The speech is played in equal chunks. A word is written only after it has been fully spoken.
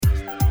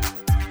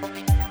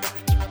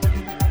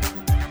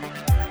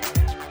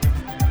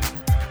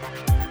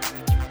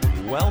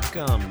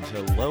Welcome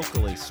to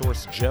Locally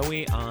Sourced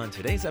Joey. On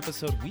today's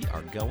episode, we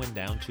are going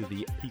down to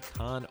the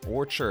Pecan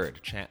Orchard,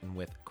 chatting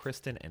with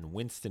Kristen and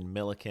Winston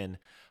Milliken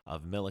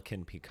of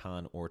Milliken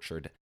Pecan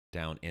Orchard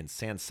down in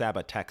San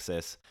Saba,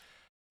 Texas.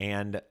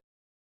 And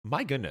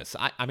my goodness,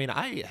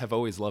 I have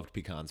always loved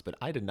pecans, but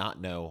I did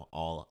not know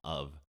all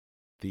of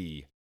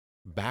the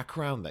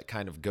background that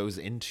kind of goes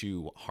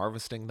into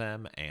harvesting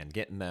them and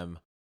getting them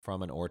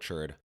from an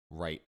orchard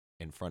right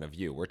in front of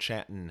you. We're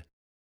chatting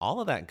all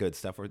of that good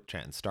stuff. We're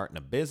chatting starting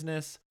a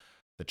business,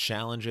 the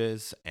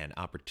challenges and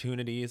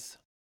opportunities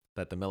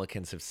that the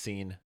Millikens have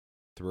seen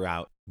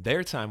throughout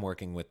their time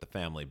working with the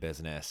family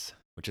business,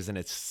 which is in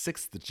its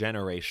sixth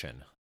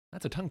generation.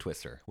 That's a tongue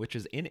twister, which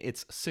is in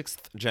its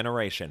sixth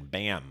generation.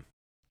 Bam.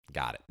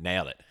 Got it.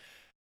 Nailed it.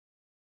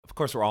 Of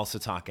course, we're also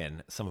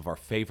talking some of our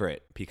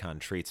favorite pecan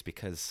treats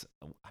because,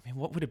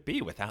 what would it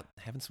be without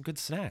having some good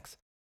snacks?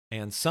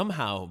 And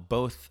somehow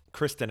both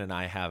Kristen and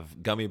I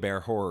have gummy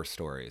bear horror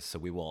stories, so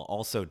we will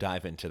also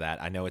dive into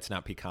that. I know it's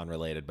not pecan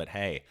related, but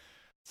hey,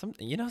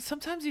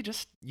 sometimes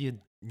you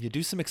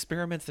do some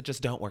experiments that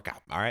just don't work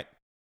out. All right,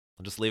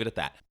 I'll just leave it at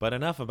that. But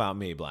enough about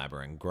me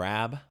blabbering.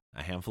 Grab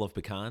a handful of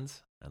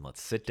pecans and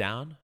let's sit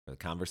down for the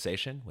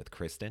conversation with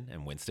Kristen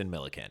and Winston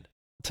Milliken.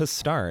 To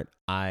start,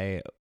 I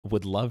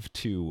would love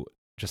to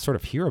just sort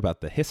of hear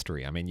about the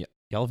history.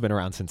 Y'all have been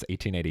around since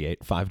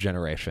 1888, 5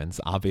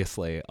 generations.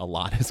 Obviously, a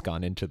lot has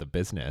gone into the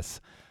business.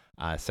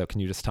 So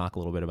can you just talk a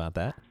little bit about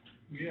that?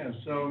 Yeah,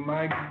 so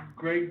my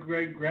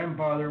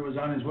great-great-grandfather was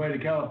on his way to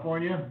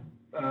California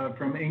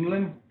from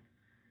England,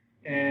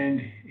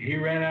 and he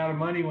ran out of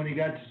money when he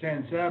got to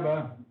San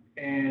Saba,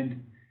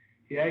 and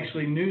he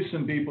actually knew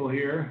some people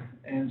here,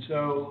 and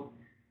so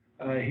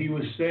he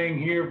was staying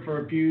here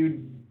for a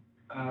few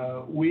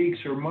weeks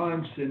or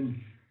months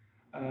and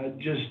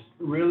just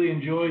really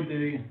enjoyed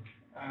the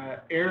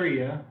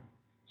area,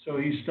 so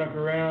he stuck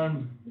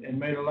around and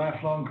made a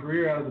lifelong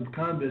career out of the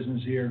pecan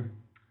business here.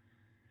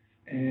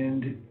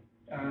 And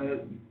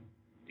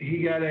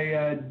he got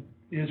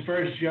his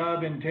first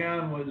job in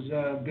town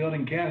was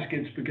building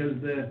caskets because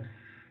the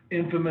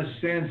infamous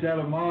San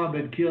Saba mob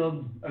had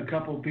killed a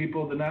couple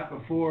people the night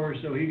before,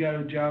 so he got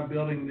a job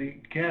building the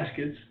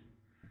caskets.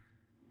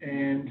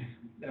 And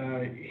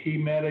he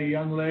met a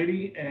young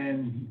lady,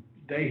 and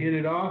they hit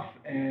it off,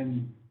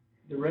 and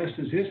the rest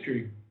is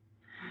history.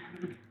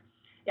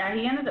 Yeah,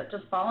 he ended up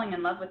just falling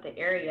in love with the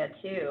area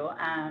too.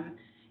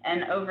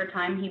 And over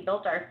time, he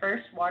built our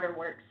first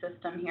waterworks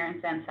system here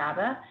in San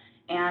Saba.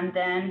 And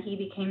then he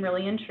became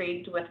really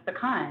intrigued with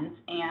pecans.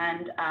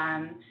 And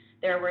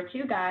there were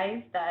 2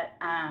 guys that,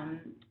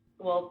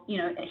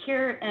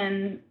 here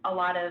in a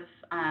lot of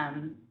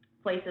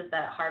places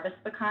that harvest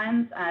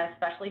pecans,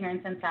 especially here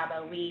in San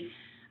Saba, we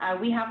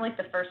have like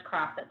the first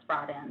crop that's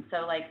brought in.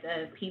 So like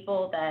the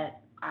people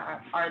that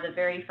are the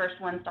very first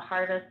ones to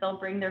harvest, they'll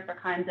bring their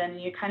pecans in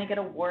and you kind of get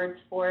awards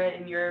for it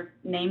and your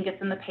name gets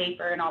in the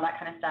paper and all that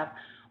kind of stuff.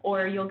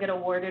 Or you'll get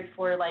awarded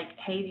for like,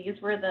 hey, these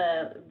were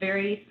the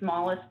very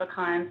smallest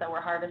pecans that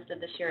were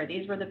harvested this year.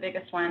 These were the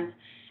biggest ones.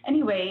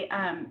 Anyway,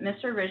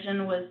 Mr.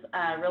 Rizhin was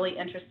really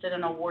interested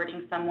in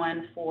awarding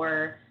someone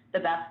for the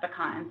best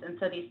pecans. And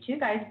so these 2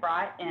 guys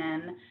brought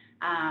in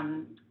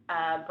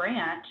a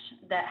branch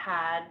that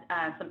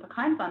had some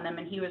pecans on them,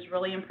 and he was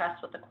really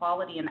impressed with the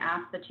quality and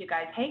asked the 2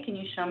 guys, hey, can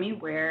you show me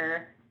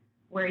where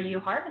you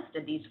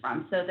harvested these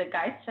from? So the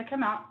guys took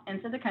him out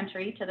into the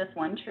country to this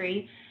one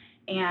tree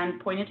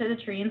and pointed to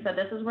the tree and said,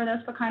 this is where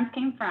those pecans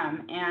came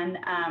from. And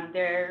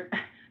there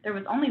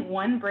was only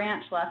one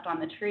branch left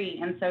on the tree.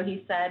 And so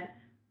he said,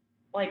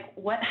 like,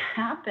 what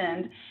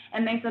happened?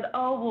 And they said,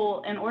 oh,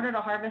 well, in order to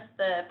harvest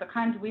the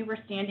pecans, we were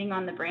standing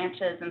on the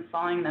branches and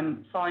sawing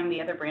the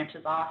other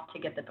branches off to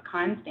get the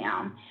pecans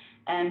down.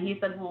 And he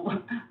said,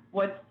 well,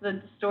 what's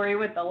the story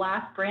with the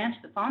last branch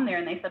that's on there?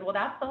 And they said, well,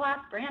 that's the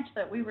last branch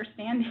that we were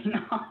standing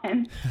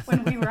on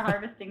when we were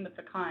harvesting the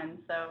pecans.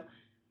 So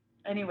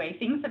anyway,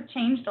 things have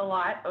changed a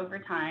lot over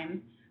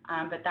time,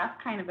 but that's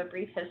kind of a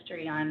brief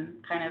history on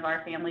kind of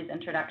our family's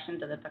introduction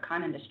to the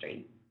pecan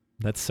industry.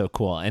 That's so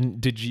cool. And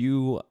did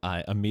you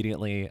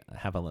immediately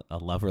have a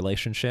love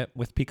relationship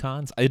with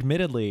pecans?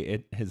 Admittedly,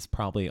 it has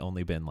probably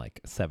only been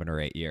like 7 or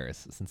 8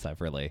 years since I've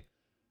really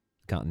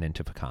gotten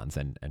into pecans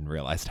and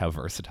realized how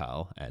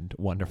versatile and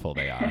wonderful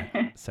they are.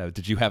 So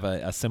did you have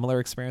a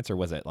similar experience, or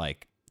was it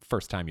like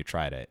first time you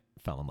tried it,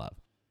 fell in love?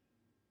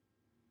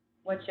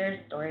 What's your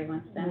story,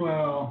 Winston?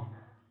 Well,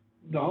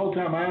 the whole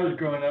time I was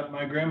growing up,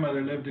 my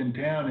grandmother lived in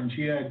town, and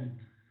she had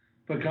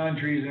pecan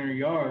trees in her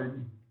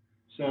yard.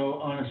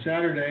 So on a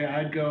Saturday,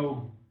 I'd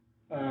go,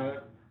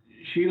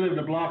 she lived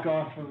a block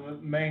off of the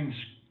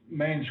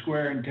main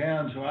square in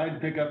town, so I'd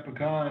pick up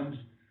pecans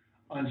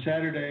on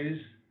Saturdays,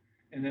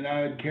 and then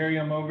I would carry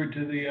them over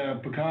to the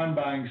pecan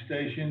buying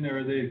station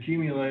or the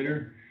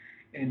accumulator,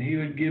 and he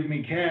would give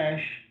me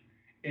cash,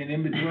 and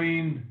in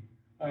between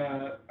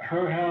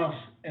her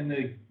house and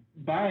the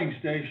buying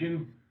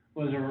station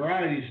was a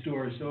variety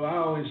store, so I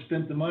always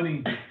spent the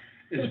money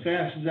as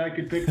fast as I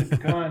could pick the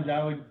pecans.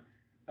 I would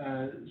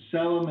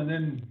sell them and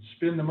then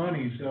spend the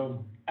money.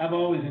 So I've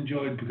always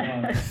enjoyed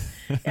pecans.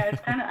 Yeah,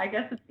 it's kind of, I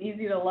guess it's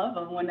easy to love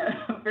them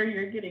whenever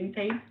you're getting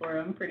paid for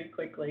them pretty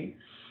quickly.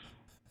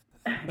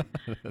 That's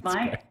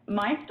great.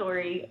 My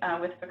story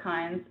with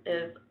pecans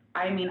is,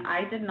 I mean,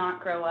 I did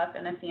not grow up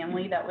in a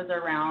family that was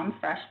around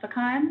fresh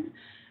pecans.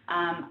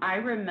 I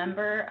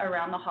remember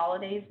around the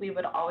holidays, we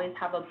would always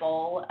have a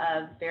bowl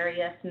of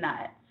various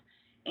nuts.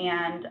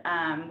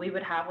 And we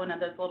would have one of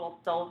those little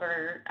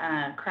silver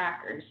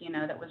crackers, you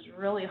know, that was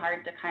really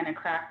hard to kind of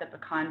crack, the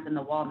pecans and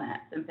the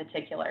walnuts in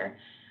particular.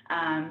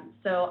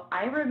 So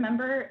I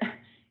remember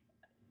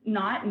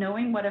not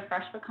knowing what a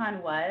fresh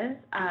pecan was,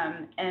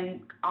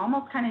 and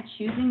almost kind of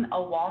choosing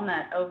a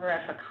walnut over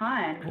a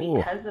pecan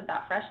because of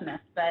that freshness.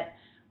 But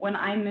when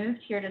I moved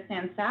here to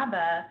San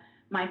Saba,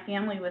 my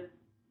family was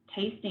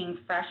tasting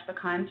fresh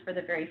pecans for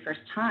the very first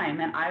time,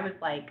 and I was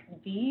like,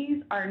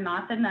 these are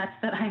not the nuts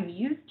that I'm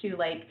used to.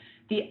 Like,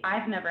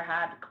 I've never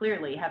had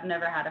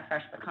a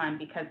fresh pecan,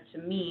 because to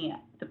me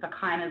the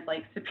pecan is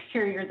like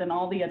superior than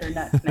all the other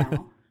nuts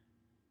now.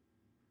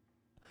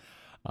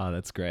 Oh,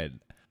 that's great.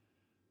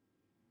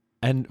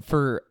 And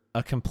for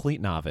a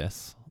complete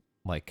novice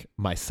like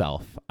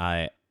myself,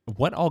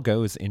 what all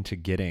goes into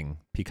getting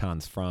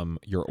pecans from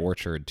your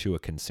orchard to a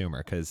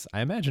consumer? Because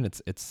I imagine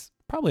it's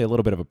probably a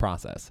little bit of a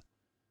process.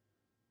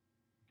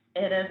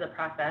 It is a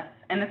process,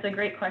 and it's a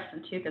great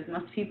question too, because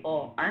most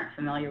people aren't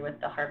familiar with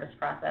the harvest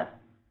process.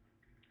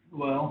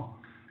 Well,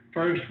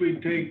 first we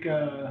take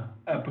a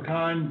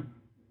pecan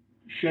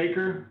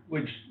shaker,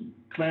 which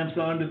clamps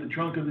onto the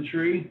trunk of the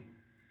tree,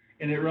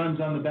 and it runs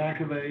on the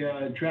back of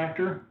a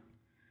tractor,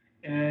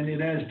 and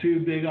it has two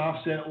big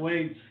offset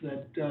weights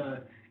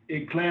that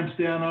it clamps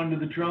down onto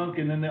the trunk,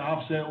 and then the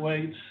offset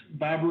weights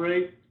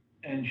vibrate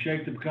and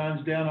shake the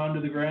pecans down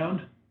onto the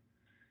ground.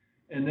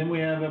 And then we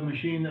have a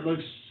machine that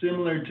looks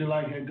similar to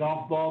like a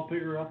golf ball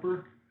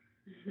picker-upper,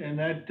 and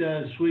that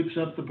sweeps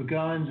up the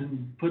pecans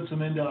and puts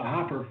them into a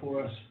hopper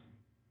for us.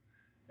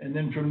 And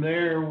then from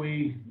there,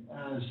 we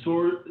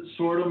sort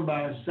them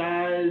by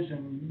size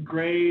and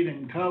grade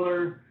and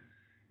color.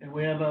 And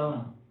we have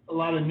a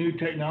lot of new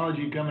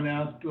technology coming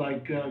out,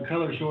 like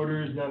color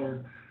sorters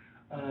that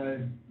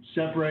are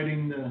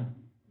separating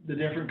the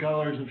different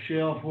colors of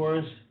shell for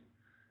us,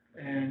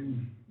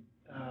 and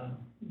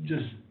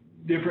just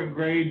different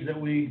grades that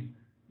we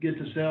get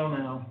to sell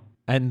now.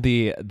 And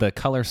the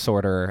color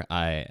sorter,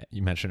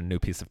 you mentioned a new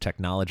piece of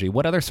technology.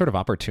 What other sort of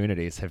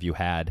opportunities have you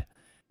had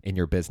in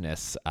your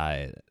business,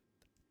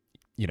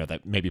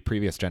 that maybe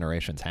previous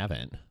generations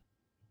haven't?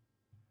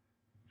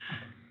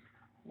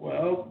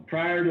 Well,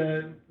 prior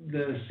to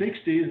the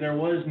 60s, there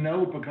was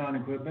no pecan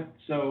equipment.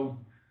 So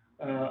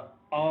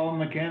all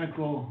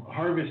mechanical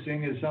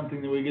harvesting is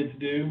something that we get to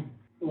do.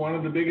 One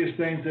of the biggest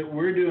things that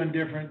we're doing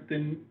different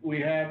than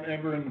we have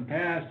ever in the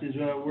past is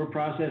we're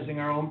processing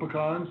our own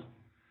pecans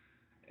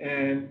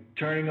and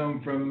turning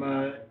them from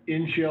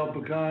in-shell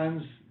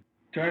pecans,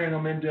 turning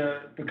them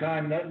into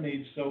pecan nut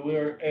meats, so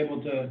we're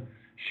able to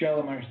shell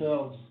them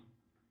ourselves.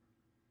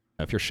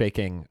 If you're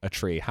shaking a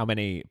tree, how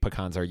many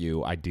pecans are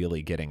you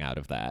ideally getting out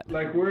of that?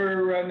 Like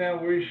right now,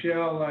 we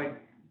shell like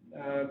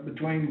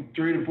between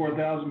 3,000 to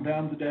 4,000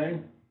 pounds a day.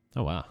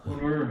 Oh, wow.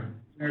 When we're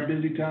in our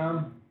busy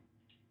time.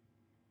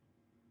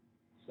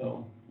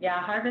 So.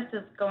 Yeah, harvest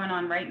is going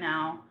on right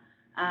now.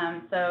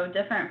 So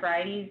different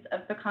varieties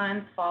of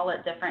pecans fall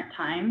at different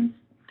times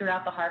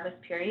throughout the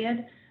harvest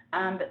period.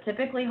 But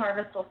typically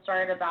harvest will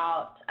start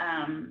about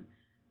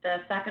the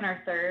second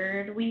or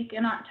third week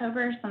in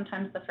October,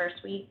 sometimes the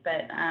first week,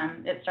 but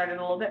it started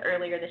a little bit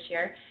earlier this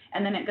year.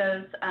 And then it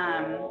goes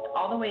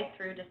all the way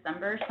through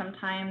December,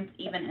 sometimes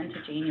even into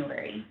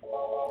January.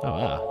 Oh,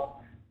 wow.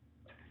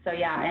 So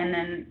yeah, and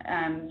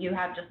then you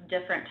have just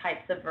different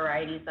types of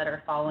varieties that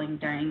are falling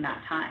during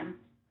that time.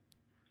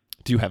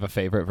 Do you have a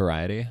favorite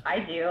variety? I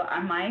do.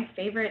 My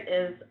favorite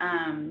is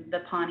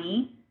the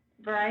Pawnee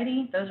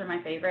variety. Those are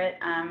my favorite.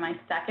 My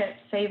second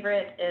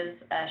favorite is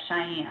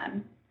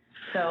Cheyenne.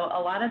 So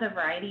a lot of the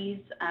varieties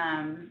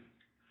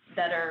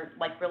that are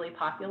like really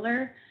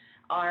popular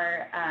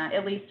are,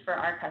 at least for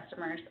our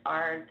customers,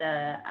 are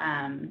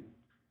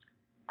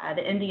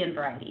the Indian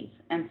varieties,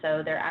 and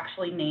so they're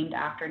actually named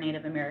after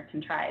Native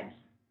American tribes.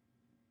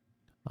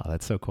 Oh,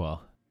 that's so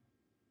cool.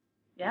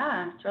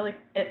 Yeah,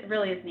 it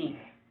really is neat.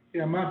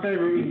 Yeah, my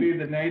favorite would be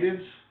the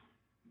natives.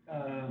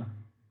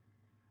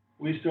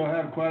 We still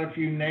have quite a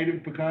few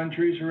native pecan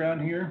trees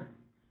around here,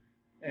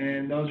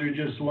 and those are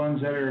just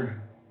ones that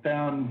are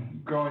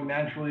found growing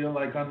naturally,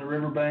 like on the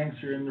riverbanks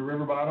or in the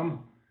river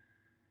bottom.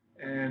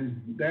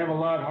 And they have a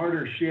lot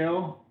harder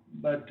shell,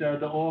 but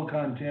the oil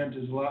content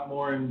is a lot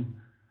more in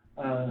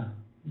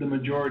the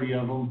majority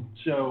of them.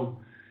 So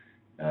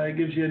it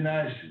gives you a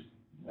nice,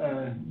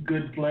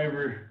 good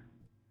flavor.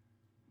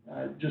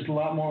 Just a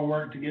lot more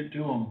work to get to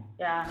them.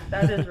 Yeah,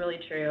 that is really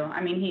true.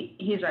 I mean,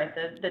 he's right.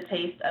 The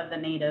taste of the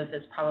native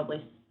is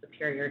probably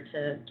superior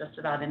to just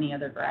about any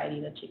other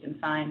variety that you can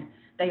find.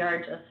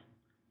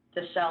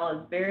 The shell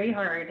is very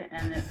hard,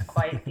 and it's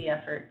quite the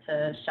effort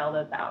to shell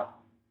those out.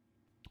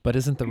 But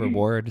isn't the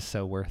reward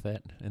so worth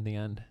it in the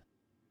end?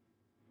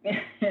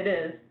 It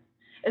is.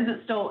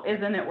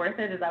 isn't it worth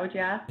it? Is that what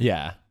you asked?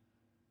 Yeah.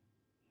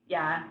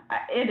 Yeah,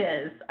 it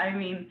is. I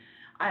mean,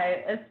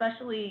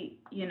 especially,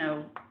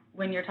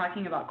 when you're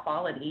talking about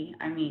quality,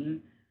 I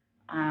mean,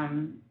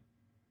 um,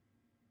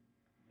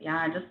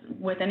 yeah, just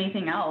with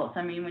anything else.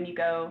 I mean, when you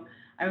go,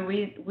 I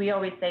mean, we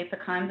always say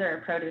pecans are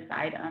a produce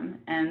item,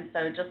 and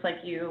so just like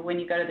when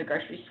you go to the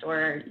grocery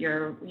store,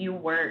 you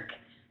work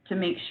to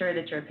make sure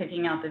that you're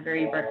picking out the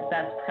very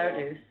best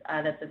produce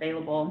that's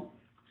available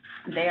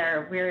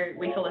there.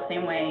 We feel the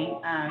same way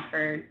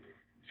for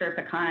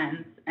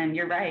pecans, and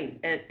you're right,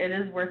 it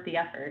is worth the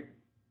effort.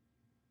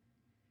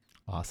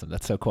 Awesome.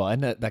 That's so cool.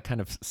 And that kind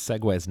of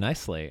segues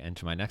nicely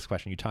into my next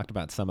question. You talked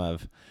about some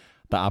of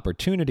the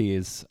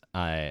opportunities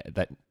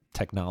that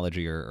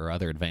technology or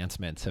other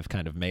advancements have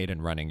kind of made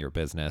in running your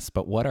business,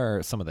 but what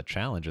are some of the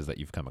challenges that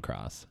you've come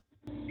across?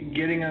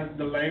 Getting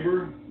the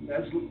labor.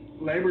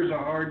 Labor's a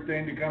hard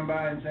thing to come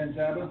by in San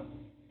Saba.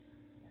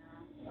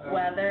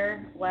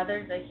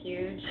 Weather's a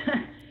huge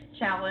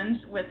challenge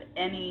with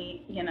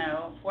any,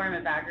 form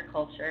of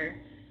agriculture.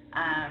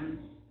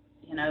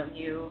 You know,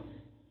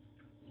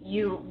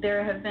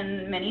 there have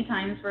been many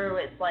times where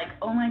it's like,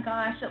 oh my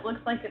gosh, it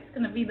looks like it's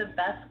going to be the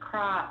best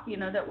crop,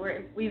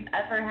 that we've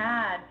ever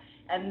had.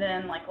 And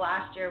then like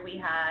last year we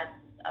had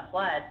a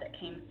flood that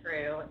came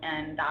through,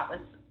 and that was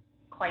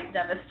quite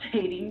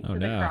devastating to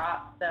the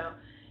crop. So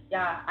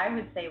yeah, I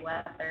would say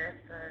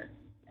weather,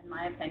 in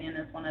my opinion,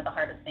 is one of the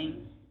hardest things.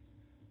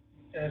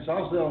 And it's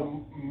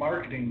also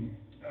marketing,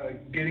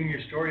 getting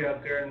your story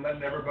out there and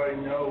letting everybody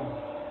know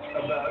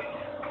about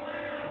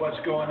what's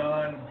going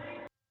on.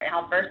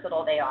 How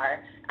versatile they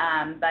are.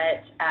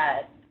 But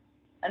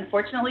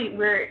unfortunately,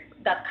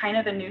 that's kind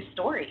of a new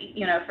story,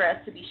 for us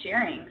to be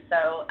sharing.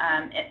 So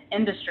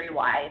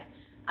industry-wide.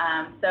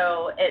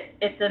 So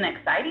it's an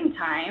exciting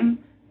time,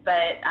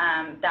 but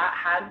that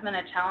has been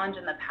a challenge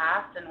in the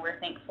past, and we're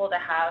thankful to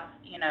have,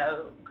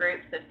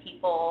 groups of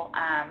people.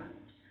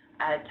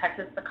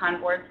 Texas Pecan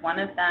Board's one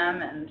of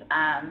them, and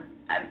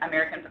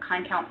American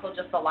Pecan Council,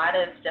 just a lot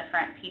of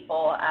different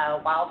people,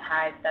 Wild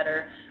Hive, that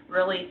are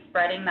really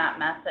spreading that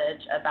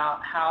message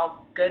about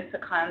how good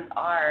pecans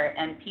are,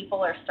 and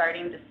people are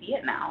starting to see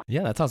it now.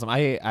 Yeah, that's awesome.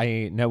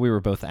 I know we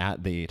were both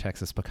at the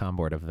Texas Pecan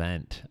Board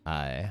event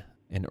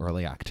in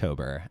early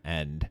October,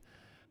 and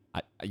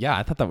I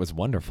thought that was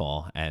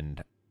wonderful,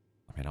 and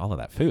I mean, all of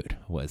that food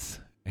was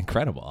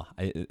incredible.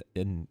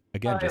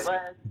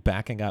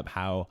 Backing up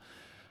how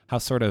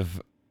sort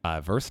of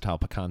versatile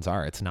pecans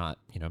are. It's not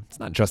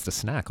just a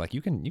snack. Like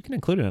you can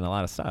include it in a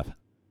lot of stuff.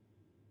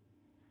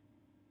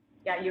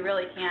 Yeah, you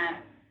really can.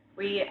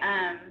 We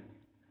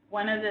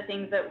one of the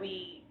things that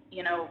we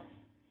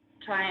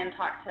try and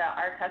talk to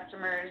our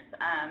customers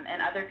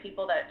and other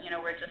people that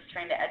we're just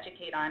trying to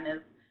educate on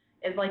is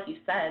like you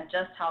said,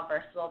 just how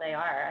versatile they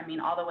are. I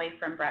mean, all the way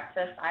from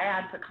breakfast. I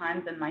add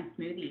pecans in my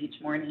smoothie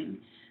each morning.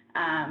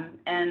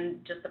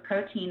 And just the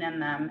protein in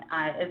them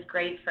is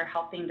great for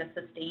helping to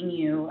sustain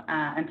you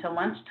until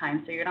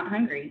lunchtime, so you're not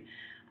hungry.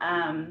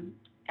 And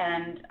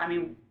I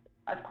mean,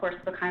 of course,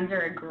 pecans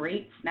are a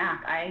great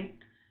snack. I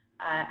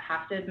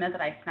have to admit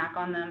that I snack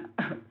on them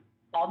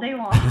all day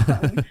long.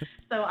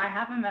 So I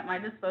have them at my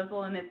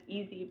disposal, and it's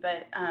easy,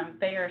 but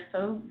they are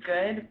so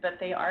good, but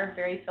they are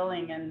very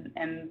filling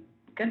and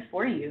good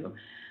for you.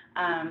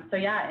 So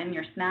yeah, in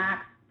your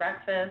snacks,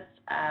 breakfast,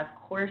 of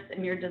course,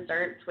 in your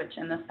desserts, which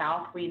in the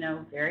South we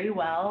know very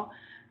well.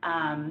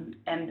 And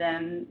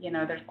then,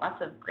 there's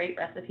lots of great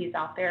recipes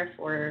out there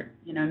for,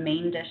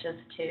 main dishes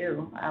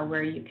too,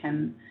 where you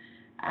can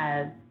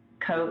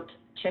coat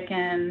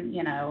chicken,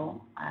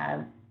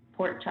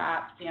 pork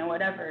chops,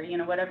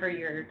 whatever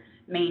your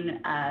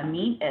main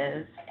meat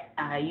is,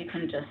 you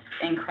can just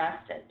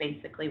encrust it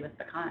basically with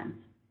pecans.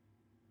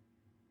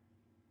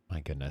 My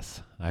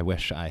goodness. I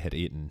wish I had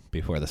eaten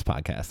before this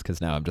podcast,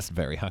 because now I'm just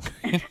very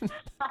hungry.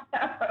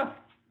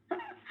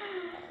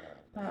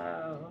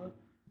 Oh.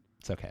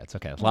 It's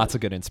okay. Lots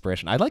of good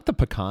inspiration. I like the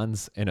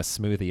pecans in a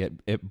smoothie.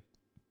 It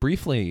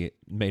briefly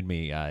made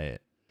me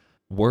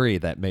worry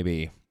that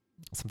maybe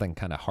something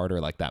kind of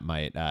harder like that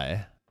might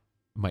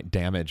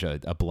damage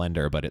a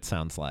blender, but it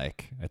sounds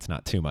like it's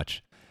not too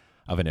much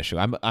of an issue.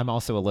 I'm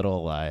also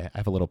I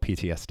have a little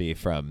PTSD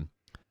from,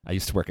 I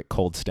used to work at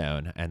Cold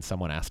Stone, and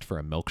someone asked for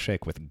a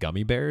milkshake with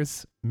gummy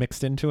bears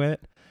mixed into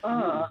it,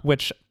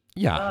 which,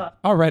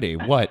 already,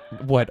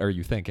 what are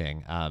you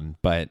thinking?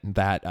 But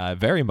that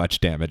very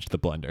much damaged the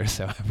blender,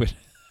 so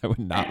I would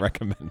not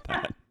recommend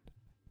that.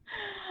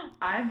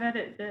 I bet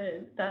it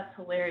did. That's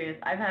hilarious.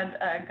 I've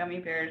had gummy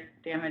bears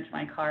damage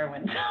my car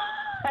one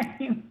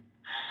time.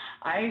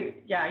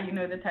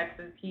 The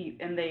Texas heat,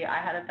 and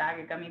I had a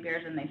bag of gummy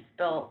bears, and they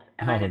spilt,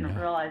 and I didn't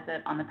realize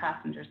it on the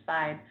passenger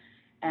side.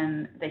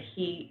 And the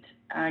heat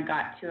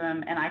got to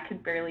him, and I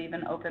could barely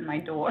even open my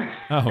door.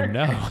 Oh,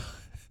 no.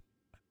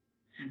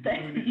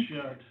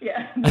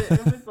 Yeah,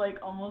 it was like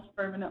almost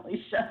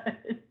permanently shut.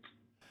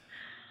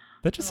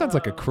 That just sounds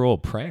like a cruel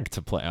prank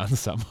to play on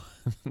someone.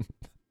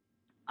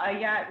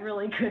 Yeah, it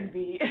really could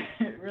be.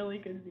 It really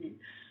could be.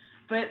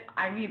 But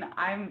I mean,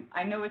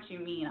 I know what you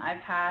mean. I've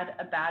had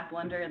a bad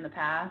blender in the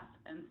past,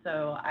 And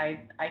so I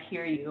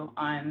hear you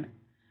on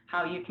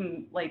how you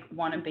can like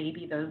want to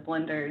baby those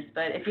blenders.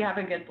 But if you have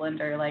a good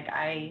blender, like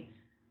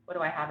what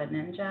do I have, a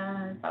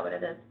Ninja? Is that what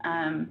it is?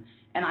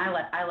 And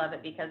I love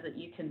it because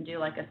you can do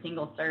like a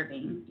single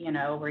serving,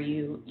 where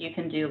you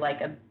can do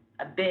like a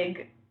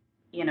big,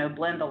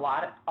 blend a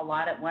lot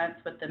at once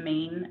with the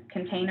main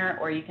container,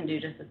 or you can do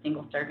just a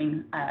single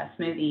serving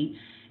smoothie.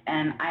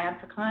 And I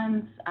add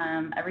pecans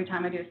every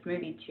time I do a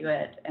smoothie to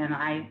it, and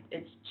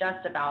it's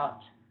just about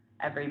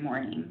every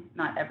morning,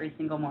 not every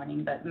single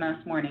morning, but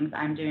most mornings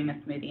I'm doing a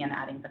smoothie and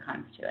adding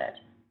pecans to it.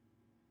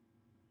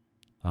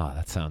 Oh,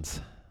 that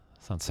sounds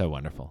so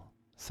wonderful.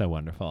 So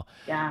wonderful.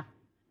 Yeah.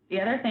 The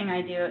other thing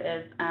I do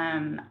is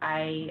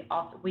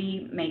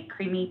we make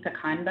creamy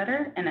pecan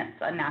butter, and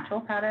it's a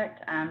natural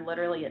product.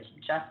 Literally, it's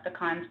just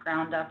pecans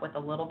ground up with a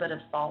little bit of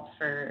salt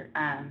for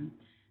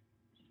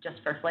just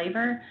for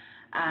flavor.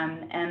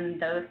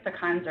 And those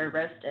pecans are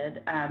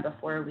roasted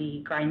before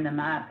we grind them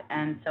up.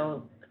 And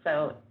so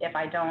if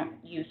I don't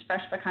use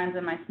fresh pecans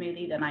in my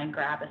smoothie, then I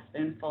grab a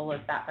spoonful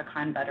of that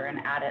pecan butter and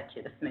add it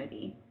to the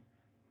smoothie.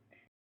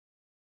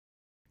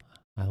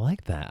 I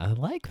like that.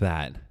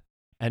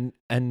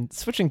 And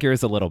switching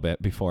gears a little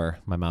bit before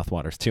my mouth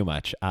waters too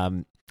much.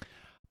 I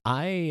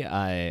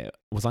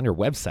was on your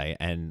website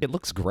and it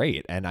looks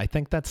great. And I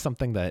think that's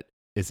something that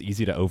is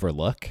easy to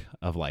overlook,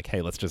 of like,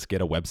 hey, let's just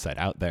get a website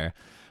out there.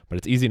 But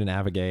it's easy to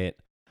navigate,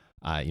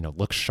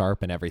 looks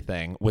sharp and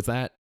everything. Was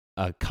that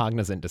a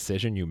cognizant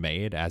decision you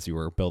made as you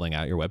were building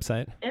out your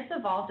website? It's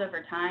evolved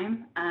over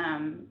time.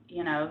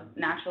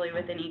 Naturally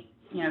with any,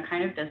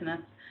 kind of business,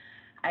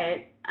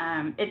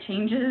 it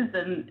changes,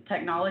 and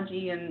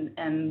technology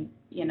and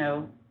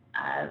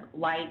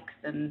likes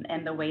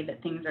and the way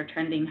that things are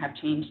trending have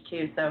changed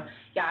too. So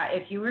yeah,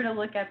 if you were to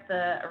look at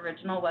the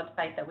original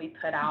website that we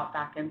put out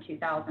back in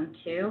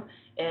 2002,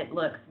 it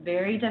looks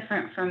very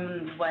different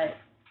from what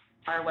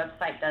our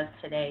website does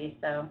today.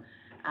 So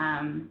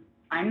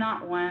I'm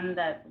not one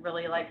that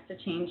really likes to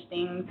change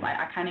things.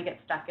 I kind of get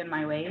stuck in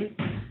my ways.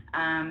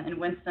 And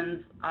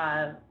Winston's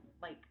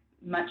like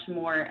much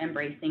more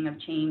embracing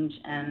of change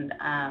and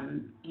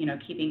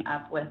keeping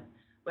up with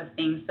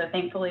things. So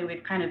thankfully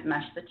we've kind of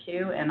meshed the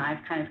two, and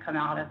I've kind of come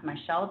out of my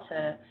shell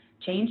to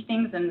change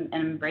things and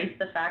embrace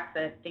the fact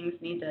that things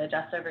need to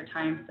adjust over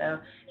time. So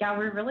yeah,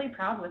 we're really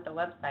proud with the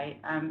website.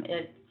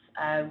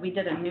 We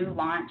did a new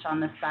launch on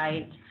the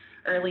site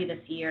early this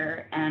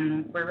year,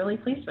 and we're really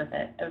pleased with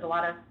it. It was a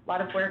lot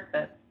of work,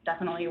 but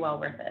definitely well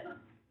worth it.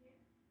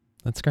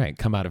 That's great.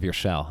 Come out of your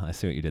shell. I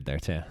see what you did there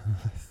too.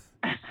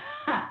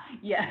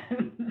 Yes.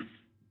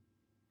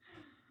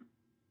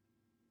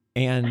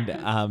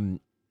 And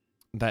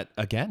that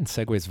again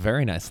segues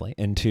very nicely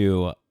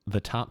into the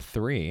top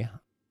 3,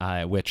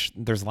 which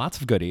there's lots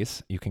of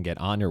goodies you can get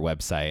on your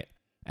website.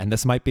 And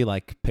this might be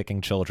like picking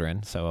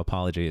children, so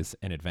apologies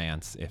in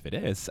advance if it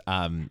is.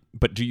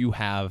 But do you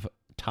have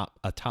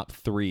a top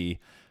 3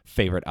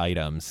 favorite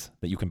items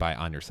that you can buy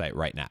on your site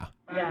right now?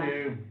 I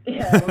do.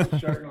 Yeah. Most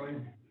certainly.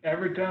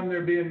 Every time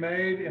they're being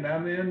made and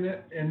I'm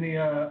in the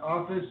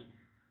office,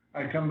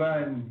 I come by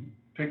and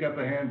pick up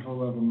a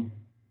handful of them.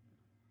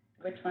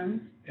 Which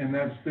ones? And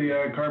that's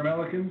the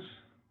Carmelicans.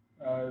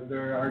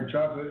 They're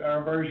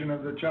our version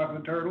of the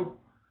chocolate turtle.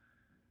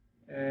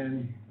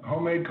 And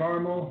homemade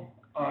caramel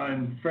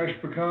on fresh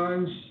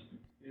pecans,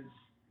 it's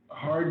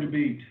hard to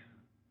beat.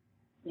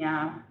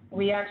 Yeah,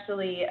 we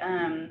actually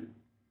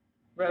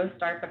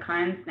roast our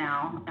pecans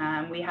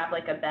now. We have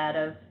like a bed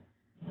of,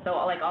 so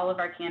like all of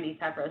our candies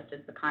have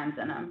roasted pecans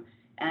in them.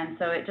 And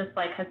so it just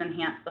like has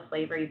enhanced the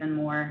flavor even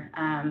more.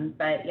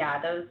 But yeah,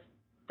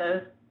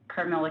 those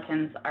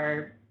Carmelicans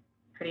are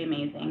pretty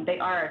amazing. They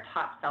are our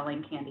top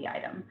selling candy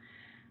item.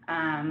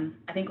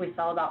 I think we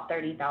sell about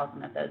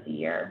 30,000 of those a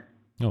year.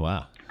 Oh,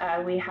 wow.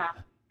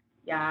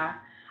 Yeah.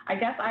 I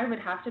guess I would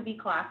have to be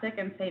classic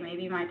and say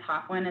maybe my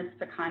top one is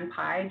pecan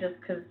pie, just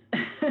because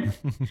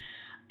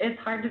it's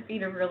hard to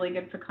beat a really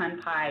good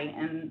pecan pie.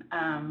 And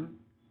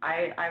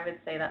I would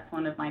say that's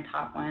one of my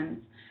top ones.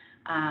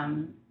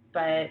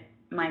 But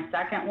my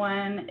second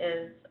one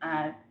is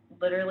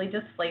literally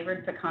just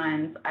flavored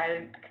pecans.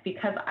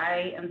 Because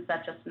I am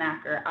such a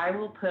snacker, I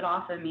will put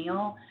off a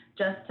meal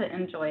just to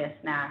enjoy a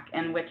snack,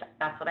 and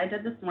that's what I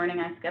did this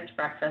morning. I skipped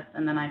breakfast,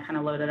 and then I kind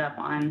of loaded up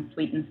on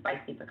sweet and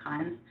spicy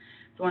pecans.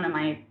 It's one of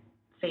my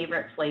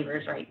favorite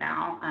flavors right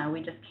now. We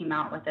just came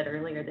out with it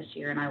earlier this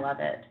year, and I love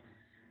it.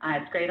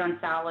 It's great on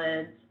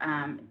salads,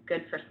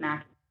 good for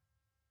snacking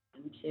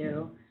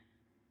too.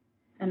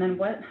 And then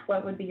what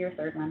would be your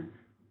third one?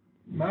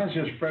 Mine's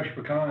just fresh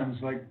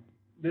pecans. Like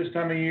this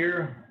time of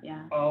year,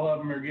 Yeah. all of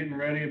them are getting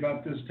ready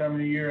about this time of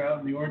the year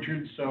out in the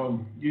orchard.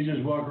 So you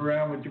just walk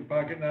around with your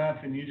pocket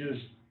knife and you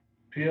just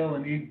peel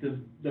and eat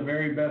the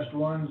very best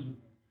ones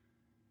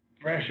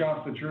fresh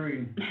off the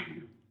tree.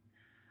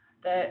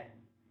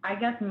 I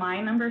guess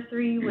my number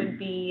 3 would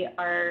be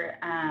our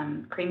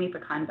creamy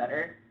pecan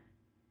butter.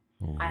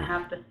 Ooh. I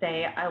have to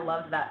say, I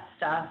love that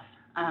stuff.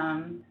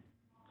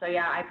 So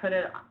yeah, I put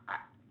it,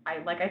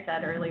 like I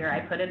said earlier,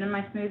 I put it in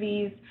my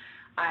smoothies.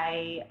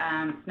 I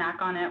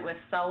snack on it with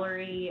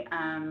celery.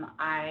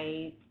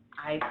 I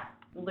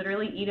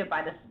literally eat it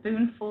by the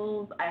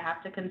spoonfuls. I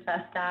have to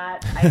confess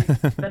that.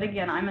 But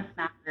again, I'm a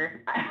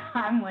snacker.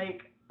 I'm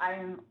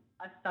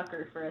a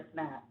sucker for a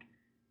snack.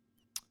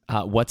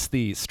 What's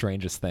the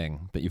strangest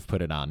thing that you've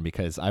put it on?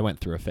 Because I went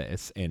through a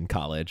phase in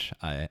college.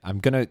 I'm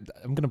gonna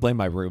blame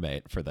my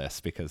roommate for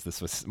this because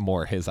this was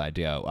more his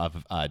idea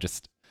of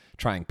just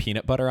trying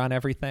peanut butter on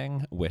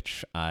everything,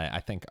 which I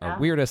think are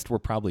weirdest were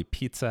probably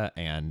pizza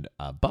and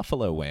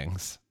buffalo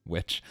wings,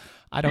 which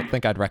I don't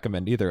think I'd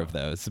recommend either of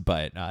those,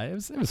 but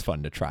it was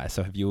fun to try.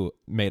 So have you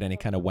made any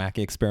kind of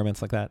wacky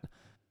experiments like that?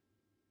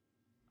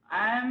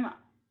 I'm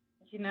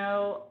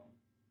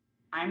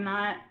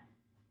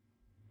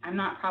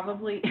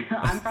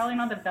probably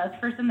not the best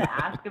person to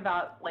ask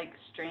about like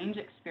strange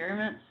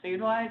experiments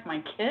food-wise.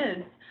 My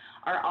kids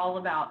are all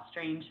about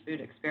strange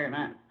food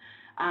experiments.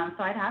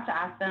 So I'd have to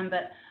ask them,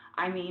 but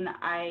I mean,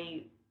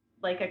 I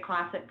like a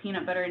classic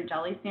peanut butter and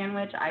jelly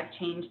sandwich. I've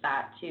changed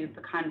that to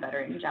pecan butter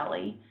and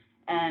jelly,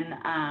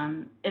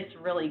 and it's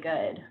really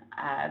good.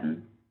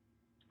 And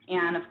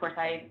of course,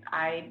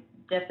 I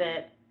dip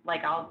it,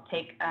 like I'll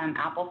take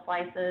apple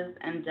slices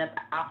and dip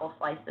apple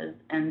slices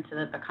into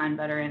the pecan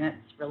butter, and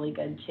it's really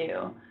good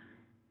too.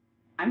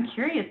 I'm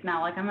curious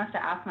now, like I must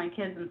have asked my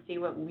kids and see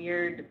what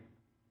weird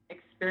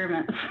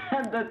experiments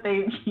that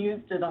they've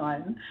used it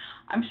on.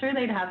 I'm sure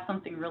they'd have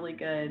something really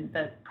good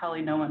that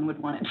probably no one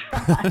would want to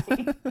try.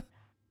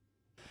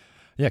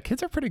 Yeah,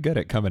 kids are pretty good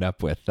at coming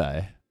up with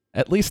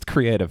at least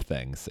creative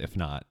things, if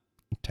not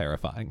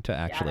terrifying to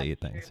actually eat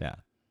things. True.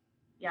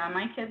 Yeah,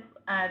 my kids,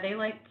 they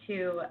like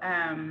to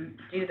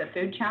do the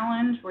food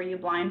challenge where you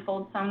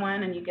blindfold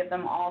someone and you give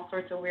them all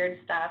sorts of weird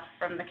stuff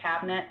from the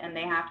cabinet, and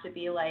they have to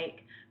be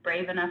like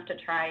brave enough to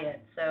try it.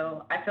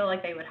 So I feel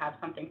like they would have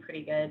something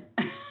pretty good.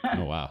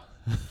 Oh, wow.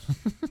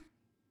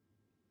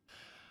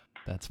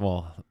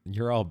 Well,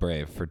 you're all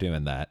brave for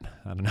doing that.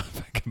 I don't know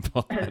if I can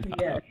pull that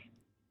off.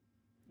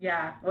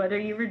 Yeah, whether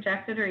you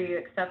reject it or you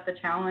accept the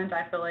challenge,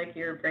 I feel like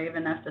you're brave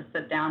enough to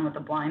sit down with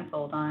a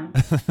blindfold on.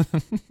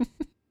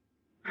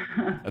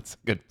 That's a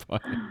good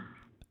point.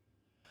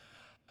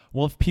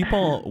 Well, if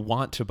people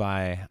want to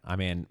buy, I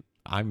mean,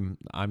 I'm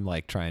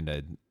like trying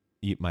to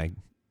eat my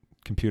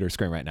computer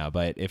screen right now,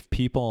 but if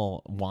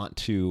people want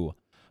to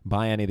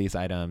buy any of these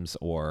items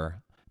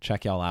or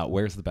check y'all out,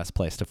 where's the best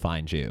place to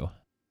find you?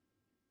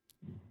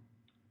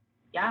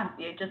 Yeah,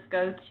 you just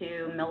go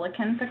to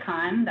Milliken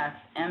Pecan, that's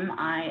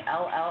Millican,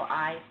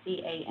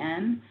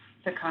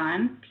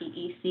 Pecan,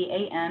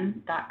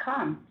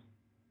 PECAN.com.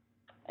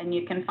 And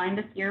you can find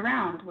us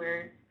year-round.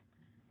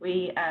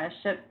 We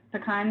ship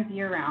pecans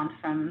year-round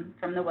from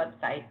the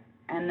website.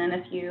 And then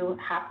if you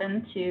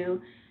happen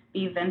to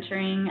be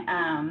venturing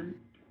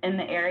in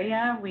the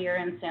area, we are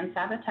in San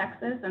Saba,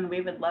 Texas, and we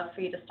would love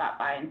for you to stop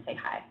by and say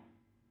hi.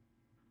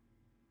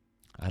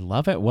 I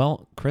love it.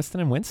 Well, Kristen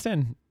and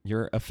Winston,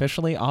 you're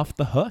officially off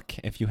the hook.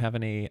 If you have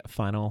any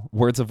final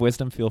words of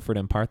wisdom, feel free to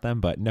impart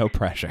them, but no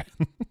pressure.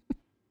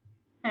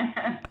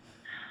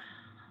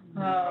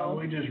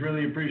 We just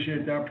really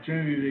appreciate the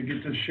opportunity to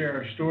get to share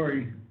our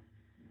story.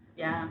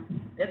 Yeah,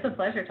 it's a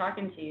pleasure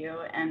talking to you.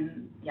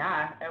 And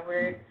yeah,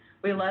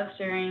 we love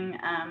sharing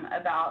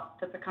about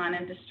the pecan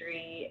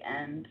industry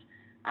and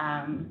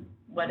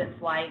what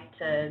it's like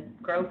to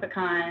grow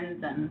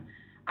pecans. And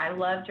I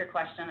loved your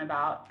question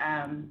about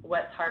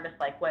what's harvest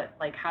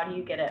like. How do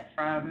you get it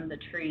from the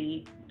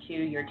tree to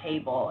your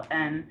table?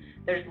 And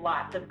there's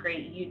lots of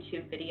great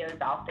YouTube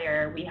videos out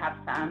there. We have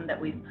some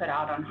that we've put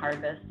out on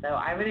harvest. So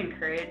I would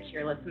encourage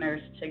your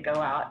listeners to go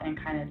out and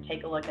kind of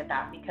take a look at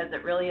that, because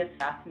it really is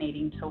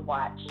fascinating to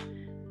watch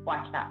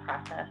that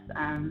process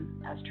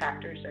as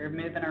tractors are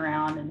moving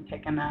around and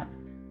picking up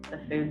the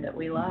food that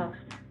we love.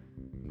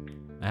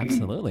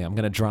 Absolutely. I'm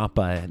going to drop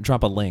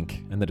a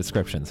link in the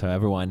description so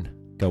everyone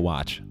go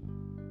watch.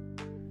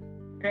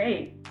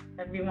 Great.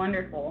 That'd be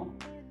wonderful.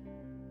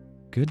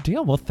 Good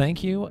deal. Well,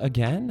 thank you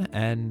again,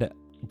 and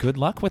good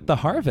luck with the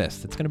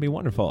harvest. It's going to be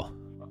wonderful.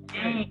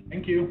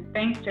 Thank you.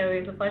 Thanks, Joey.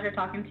 It's a pleasure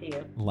talking to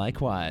you.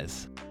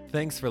 Likewise.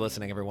 Thanks for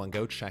listening, everyone.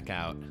 Go check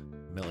out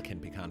Milliken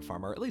Pecan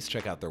Farm, or at least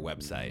check out their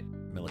website,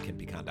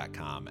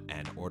 millikenpecan.com,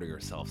 and order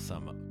yourself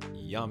some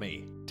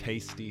yummy,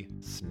 tasty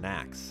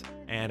snacks.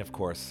 And of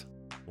course,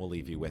 we'll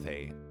leave you with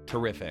a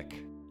terrific,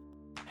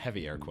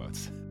 heavy air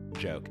quotes,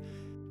 joke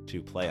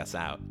to play us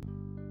out.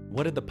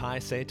 What did the pie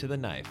say to the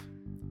knife?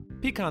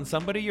 Pecan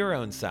somebody your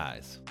own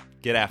size.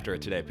 Get after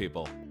it today,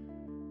 people.